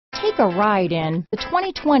Take a ride in the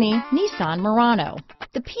 2020 Nissan Murano.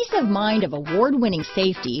 The peace of mind of award-winning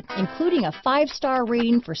safety, including a 5-star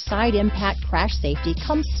rating for side impact crash safety,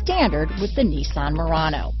 comes standard with the Nissan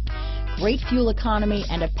Murano. Great fuel economy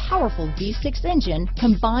and a powerful V6 engine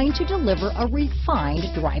combine to deliver a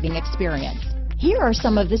refined driving experience. Here are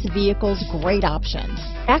some of this vehicle's great options: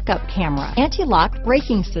 backup camera, anti-lock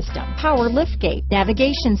braking system, power liftgate,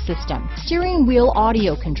 navigation system, steering wheel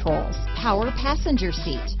audio controls, power passenger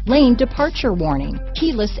seat, lane departure warning,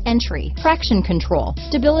 keyless entry, traction control,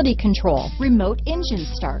 stability control, remote engine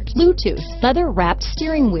start, Bluetooth, leather-wrapped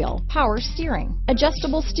steering wheel, power steering,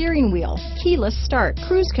 adjustable steering wheel, keyless start,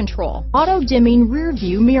 cruise control, auto-dimming rear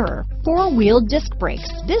view mirror, 4-wheel disc brakes.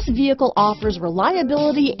 This vehicle offers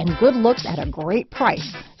reliability and good looks at a great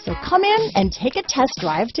price. So come in and take a test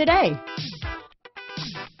drive today.